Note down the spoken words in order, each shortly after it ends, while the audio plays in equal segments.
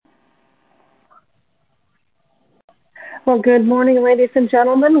Well, good morning, ladies and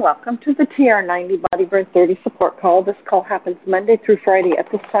gentlemen. Welcome to the TR90 Body Burn 30 support call. This call happens Monday through Friday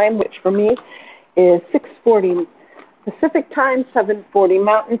at this time, which for me is 6:40 Pacific Time, 7:40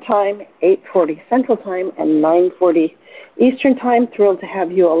 Mountain Time, 8:40 Central Time, and 9:40 Eastern Time. Thrilled to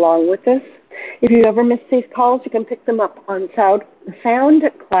have you along with us. If you ever miss these calls, you can pick them up on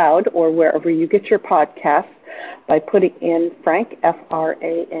SoundCloud or wherever you get your podcasts by putting in Frank,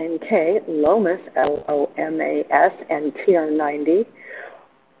 F-R-A-N-K, Lomas, L-O-M-A-S, and TR90,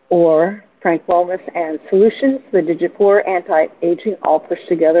 or Frank Wellness and Solutions, the Digit 4 Anti-Aging, all pushed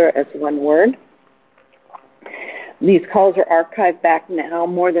together as one word. These calls are archived back now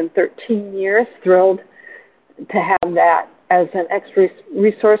more than 13 years. Thrilled to have that as an extra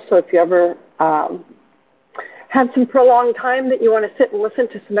resource, so if you ever have some prolonged time that you want to sit and listen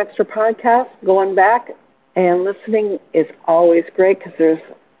to some extra podcasts, going back and listening is always great because there's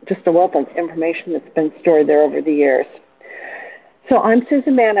just a wealth of information that's been stored there over the years. So I'm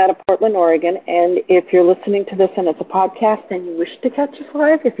Susan Mann out of Portland, Oregon, and if you're listening to this and it's a podcast and you wish to catch us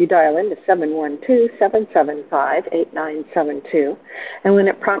live, if you dial in to 712-775-8972, and when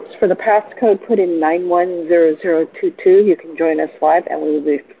it prompts for the passcode, put in 910022, you can join us live, and we will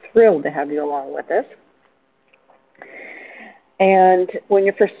be thrilled to have you along with us. And when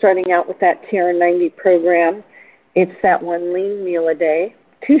you're first starting out with that TR90 program, it's that one lean meal a day,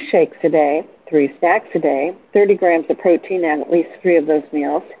 2 shakes a day, 3 snacks a day, 30 grams of protein and at least 3 of those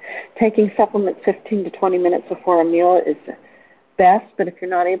meals. Taking supplements 15 to 20 minutes before a meal is best, but if you're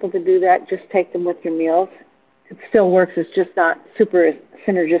not able to do that, just take them with your meals. It still works. It's just not super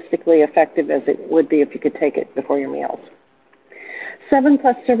synergistically effective as it would be if you could take it before your meals. 7+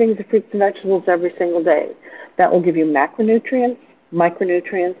 servings of fruits and vegetables every single day. That will give you macronutrients,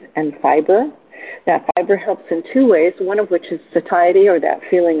 micronutrients, and fiber. That fiber helps in 2 ways, one of which is satiety, or that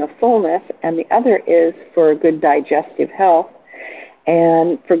feeling of fullness, and the other is for good digestive health.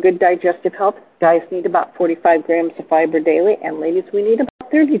 And for good digestive health, guys need about 45 grams of fiber daily, and ladies, we need about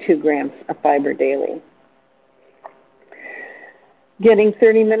 32 grams of fiber daily. Getting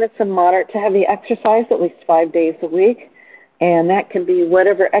 30 minutes of moderate to heavy exercise at least 5 days a week, and that can be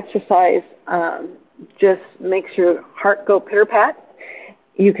whatever exercise just makes your heart go pitter-pat.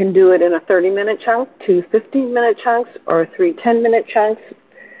 You can do it in a 30-minute chunk, 2 15-minute chunks, or 3 10-minute chunks.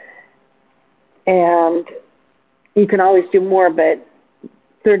 And you can always do more, but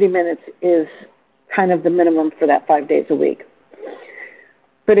 30 minutes is kind of the minimum for that 5 days a week.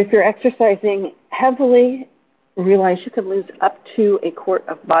 But if you're exercising heavily, realize you can lose up to a quart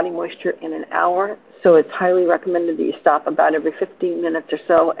of body moisture in an hour. So it's highly recommended that you stop about every 15 minutes or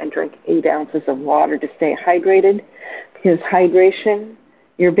so and drink 8 ounces of water to stay hydrated, because hydration,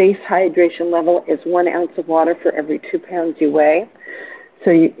 your base hydration level is 1 ounce of water for every 2 pounds you weigh.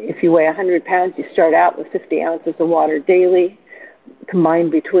 So if you weigh 100 pounds, you start out with 50 ounces of water daily, combined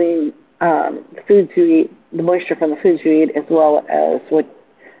between the foods you eat, the moisture from the foods you eat, as well as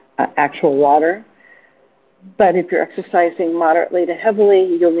actual water. But if you're exercising moderately to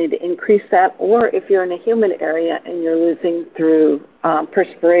heavily, you'll need to increase that, or if you're in a humid area and you're losing through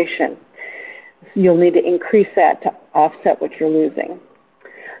perspiration, you'll need to increase that to offset what you're losing.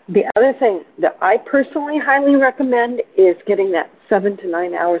 The other thing that I personally highly recommend is getting that 7 to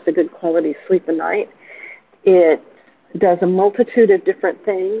 9 hours of good quality sleep a night. It does a multitude of different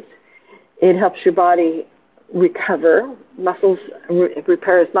things. It helps your body recover muscles, it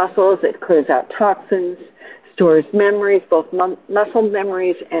repairs muscles, it clears out toxins, stores memories, both muscle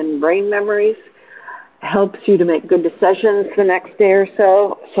memories and brain memories, helps you to make good decisions the next day or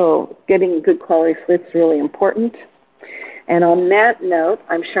so. So getting good quality sleep is really important. And on that note,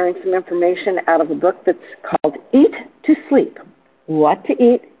 I'm sharing some information out of a book that's called Eat to Sleep, What to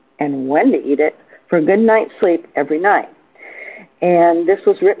Eat and When to Eat It for a Good Night's Sleep Every Night. And this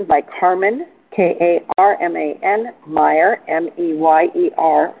was written by Carmen, K-A-R-M-A-N, Meyer,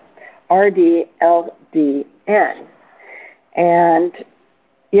 M-E-Y-E-R, R-D-L-D-N. And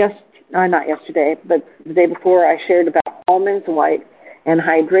not yesterday, but the day before, I shared about almonds, white, and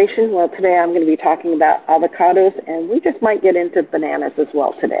hydration. Well, today I'm going to be talking about avocados, and we just might get into bananas as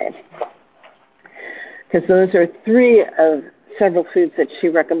well today, because those are 3 of several foods that she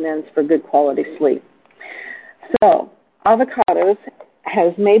recommends for good quality sleep. So avocados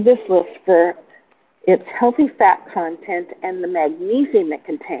has made this list for its healthy fat content and the magnesium it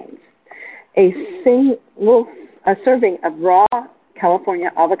contains. A serving of raw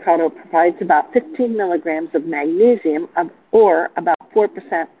California avocado provides about 15 milligrams of magnesium, or about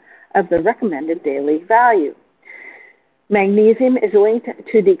 4% of the recommended daily value. Magnesium is linked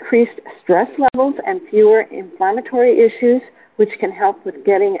to decreased stress levels and fewer inflammatory issues, which can help with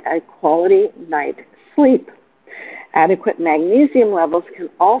getting a quality night's sleep. Adequate magnesium levels can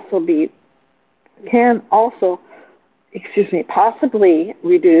possibly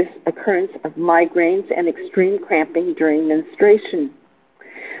reduce occurrence of migraines and extreme cramping during menstruation.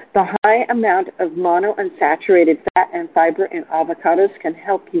 The high amount of monounsaturated fat and fiber in avocados can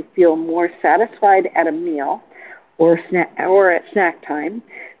help you feel more satisfied at a meal or at snack time,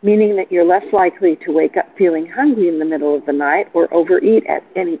 meaning that you're less likely to wake up feeling hungry in the middle of the night or overeat at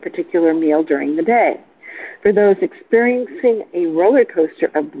any particular meal during the day. For those experiencing a roller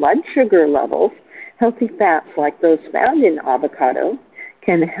coaster of blood sugar levels, healthy fats like those found in avocado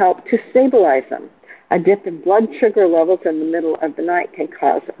can help to stabilize them. A dip in blood sugar levels in the middle of the night can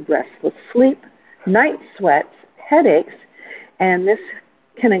cause restless sleep, night sweats, headaches, and this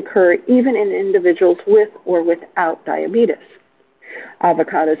can occur even in individuals with or without diabetes.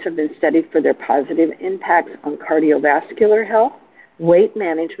 Avocados have been studied for their positive impacts on cardiovascular health, weight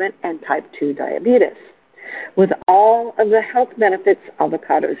management, and type 2 diabetes. With all of the health benefits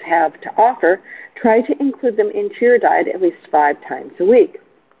avocados have to offer, try to include them into your diet at least 5 times a week.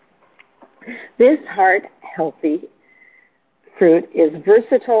 This heart-healthy fruit is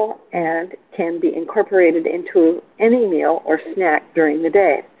versatile and can be incorporated into any meal or snack during the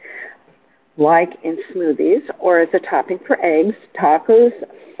day, like in smoothies or as a topping for eggs, tacos,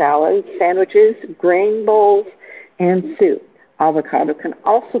 salads, sandwiches, grain bowls, and soup. Avocado can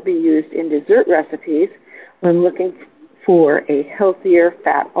also be used in dessert recipes when looking for a healthier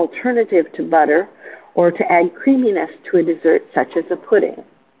fat alternative to butter or to add creaminess to a dessert such as a pudding.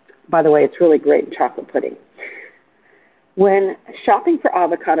 By the way, it's really great in chocolate pudding. When shopping for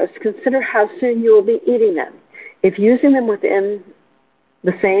avocados, consider how soon you will be eating them. If using them within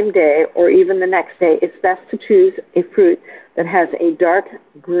the same day or even the next day, it's best to choose a fruit that has a dark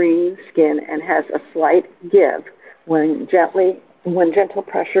green skin and has a slight give when gentle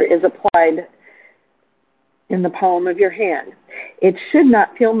pressure is applied in the palm of your hand. It should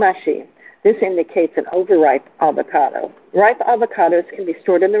not feel mushy. This indicates an overripe avocado. Ripe avocados can be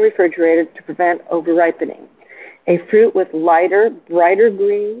stored in the refrigerator to prevent overripening. A fruit with lighter, brighter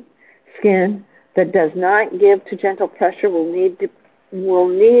green skin that does not give to gentle pressure will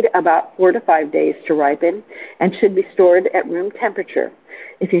need about 4 to 5 days to ripen and should be stored at room temperature.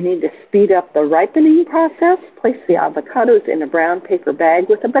 If you need to speed up the ripening process, place the avocados in a brown paper bag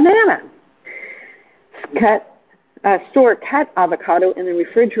with a banana. Store cut avocado in the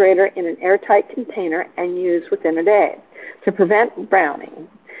refrigerator in an airtight container and use within a day. To prevent browning,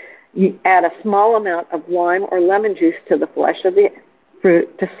 you add a small amount of lime or lemon juice to the flesh of the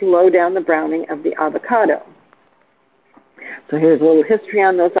fruit to slow down the browning of the avocado. So here's a little history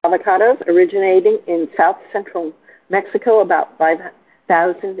on those avocados. Originating in south-central Mexico about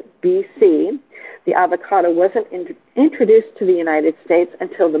 5000 BC, the avocado wasn't introduced to the United States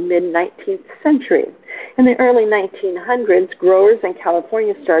until the mid-19th century. In the early 1900s, growers in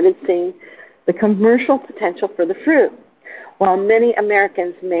California started seeing the commercial potential for the fruit. While many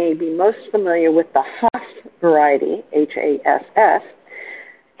Americans may be most familiar with the Hass variety, Hass,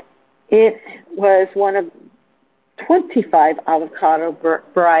 it was one of 25 avocado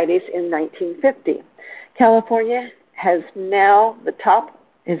varieties in 1950. California is now the top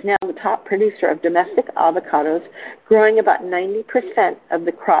producer of domestic avocados, growing about 90% of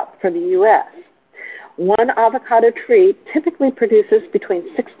the crop for the U.S. One avocado tree typically produces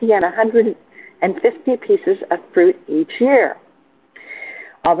between 60 and 150 pieces of fruit each year.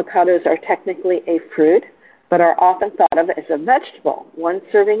 Avocados are technically a fruit, but are often thought of as a vegetable. One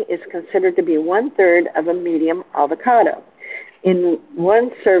serving is considered to be 1/3 of a medium avocado. In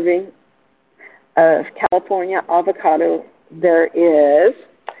one serving of California avocado, there is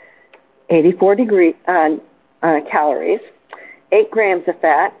 84 calories, 8 grams of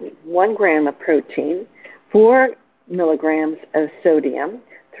fat, 1 gram of protein, 4 milligrams of sodium,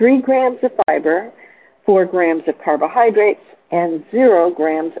 3 grams of fiber, 4 grams of carbohydrates, and 0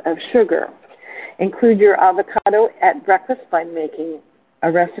 grams of sugar. Include your avocado at breakfast by making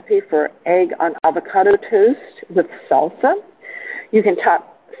a recipe for egg on avocado toast with salsa. You can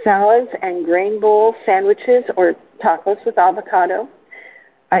top salads and grain bowl sandwiches or tacos with avocado.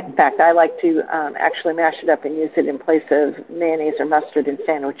 In fact, I like to actually mash it up and use it in place of mayonnaise or mustard in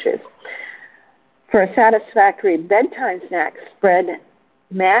sandwiches. For a satisfactory bedtime snack, spread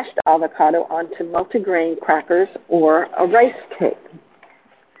mashed avocado onto multigrain crackers or a rice cake.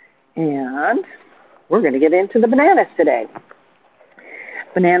 And we're going to get into the bananas today.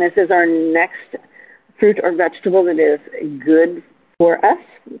 Bananas is our next fruit or vegetable that is good for us.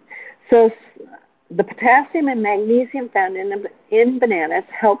 So the potassium and magnesium found in bananas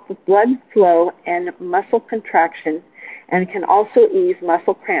help with blood flow and muscle contraction and can also ease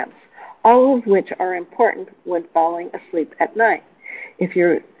muscle cramps. all of which are important when falling asleep at night. If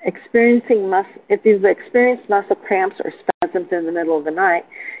you've experienced muscle cramps or spasms in the middle of the night,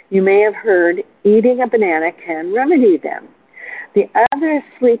 you may have heard eating a banana can remedy them. The other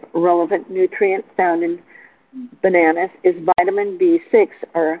sleep-relevant nutrient found in bananas is vitamin B6,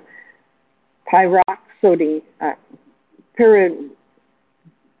 or pyridoxine.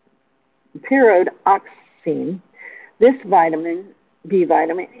 This B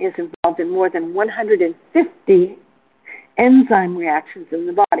vitamin, is involved in more than 150 enzyme reactions in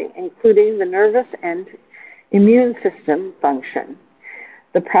the body, including the nervous and immune system function,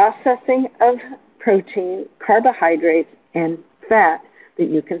 the processing of protein, carbohydrates, and fat that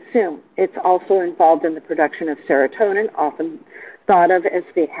you consume. It's also involved in the production of serotonin, often thought of as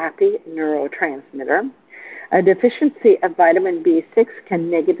the happy neurotransmitter. A deficiency of vitamin B6 can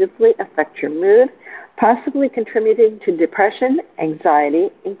negatively affect your mood, possibly contributing to depression, anxiety,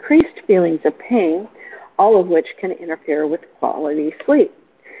 increased feelings of pain, all of which can interfere with quality sleep.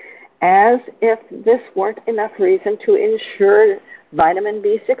 As if this weren't enough reason to ensure vitamin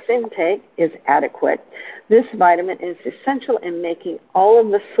B6 intake is adequate, this vitamin is essential in making all of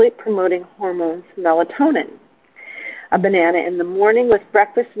the sleep-promoting hormones melatonin. A banana in the morning with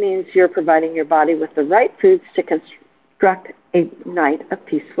breakfast means you're providing your body with the right foods to construct a night of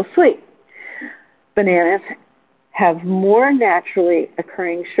peaceful sleep. Bananas have more naturally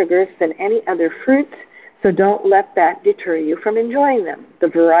occurring sugars than any other fruits, so don't let that deter you from enjoying them. The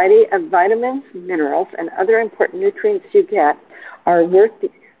variety of vitamins, minerals, and other important nutrients you get are worth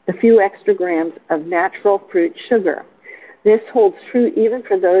the few extra grams of natural fruit sugar. This holds true even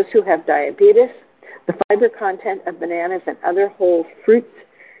for those who have diabetes. The fiber content of bananas and other whole fruits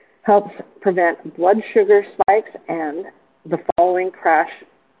helps prevent blood sugar spikes and the following crash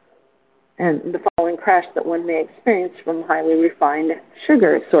that one may experience from highly refined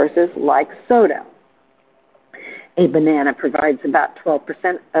sugar sources like soda. A banana provides about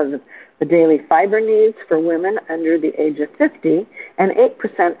 12% of the daily fiber needs for women under the age of 50 and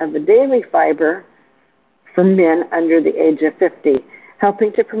 8% of the daily fiber for men under the age of 50,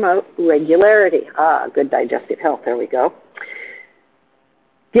 helping to promote regularity. Good digestive health. There we go.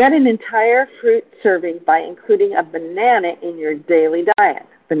 Get an entire fruit serving by including a banana in your daily diet.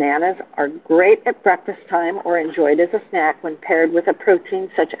 Bananas are great at breakfast time or enjoyed as a snack when paired with a protein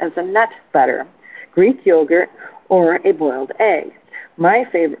such as a nut butter, Greek yogurt, or a boiled egg. My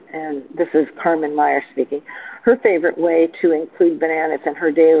favorite, and this is Carmen Meyer speaking, her favorite way to include bananas in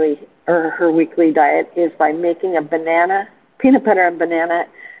her daily or her weekly diet is by making a peanut butter and banana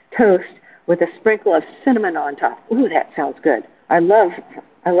toast with a sprinkle of cinnamon on top. Ooh, that sounds good. I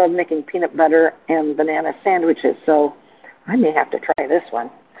love making peanut butter and banana sandwiches, so I may have to try this one.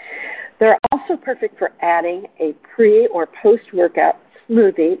 They're also perfect for adding a pre- or post-workout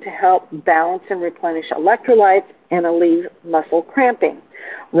smoothie to help balance and replenish electrolytes and alleviate muscle cramping.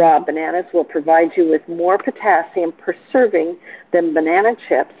 Raw bananas will provide you with more potassium per serving than banana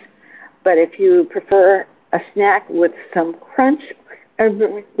chips, but if you prefer a snack with some crunch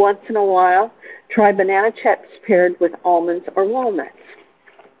every once in a while, try banana chips paired with almonds or walnuts.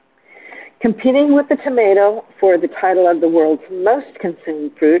 Competing with the tomato for the title of the world's most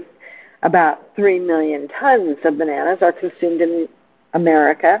consumed fruit, about 3 million tons of bananas are consumed in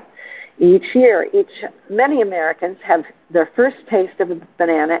America each year. Many Americans have their first taste of a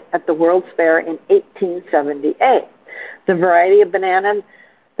banana at the World's Fair in 1878. The variety of banana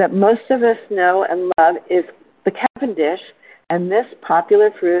that most of us know and love is the Cavendish, and this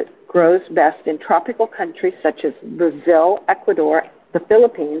popular fruit grows best in tropical countries such as Brazil, Ecuador, the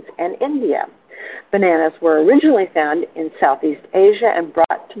Philippines, and India. Bananas were originally found in Southeast Asia and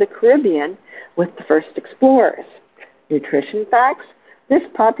brought to the Caribbean with the first explorers. Nutrition facts: this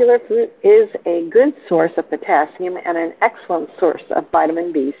popular fruit is a good source of potassium and an excellent source of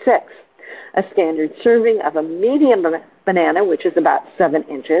vitamin B6. A standard serving of a medium banana, which is about 7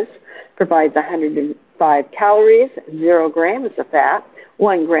 inches, provides 105 calories, 0 grams of fat,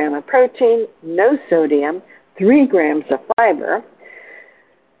 1 gram of protein, no sodium, 3 grams of fiber,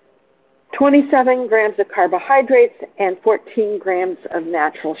 27 grams of carbohydrates, and 14 grams of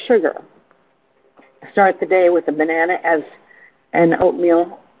natural sugar. Start the day with a banana as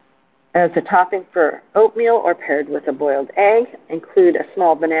a topping for oatmeal or paired with a boiled egg. Include a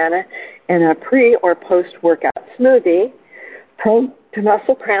small banana in a pre- or post-workout smoothie. Prone to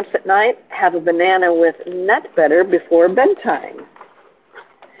muscle cramps at night, have a banana with nut butter before bedtime.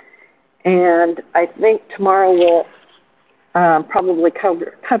 And I think tomorrow we'll probably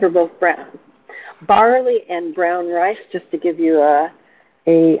cover both barley and brown rice, just to give you a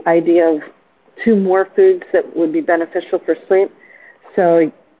idea of 2 more foods that would be beneficial for sleep.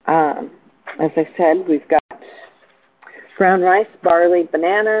 So As I said, we've got brown rice, barley,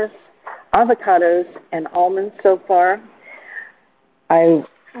 bananas, avocados, and almonds so far. I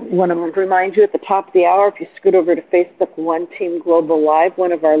want to remind you at the top of the hour, if you scoot over to Facebook One Team Global Live,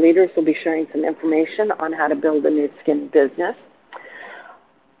 one of our leaders will be sharing some information on how to build a new skin business.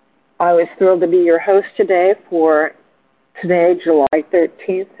 I was thrilled to be your host today for today, July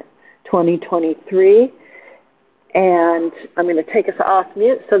 13th, 2023. And I'm going to take us off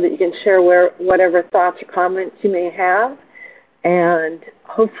mute so that you can share whatever thoughts or comments you may have. And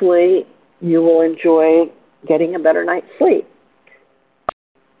hopefully you will enjoy getting a better night's sleep.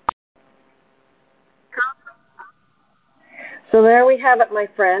 So there we have it, my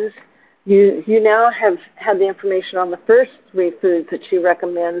friends. You now have had the information on the first 3 foods that she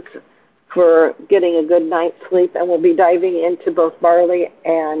recommends for getting a good night's sleep, and we'll be diving into both barley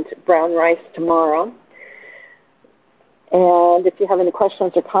and brown rice tomorrow. And if you have any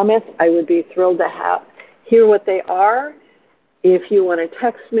questions or comments, I would be thrilled to hear what they are. If you want to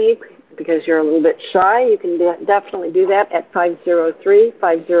text me because you're a little bit shy, you can definitely do that at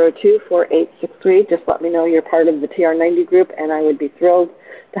 503-502-4863. Just let me know you're part of the TR90 group, and I would be thrilled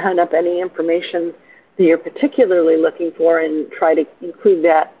to hunt up any information that you're particularly looking for and try to include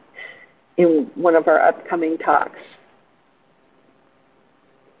that in one of our upcoming talks.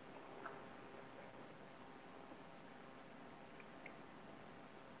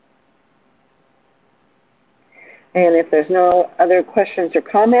 And if there's no other questions or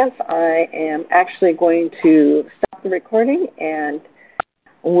comments, I am actually going to stop the recording and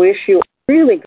wish you a really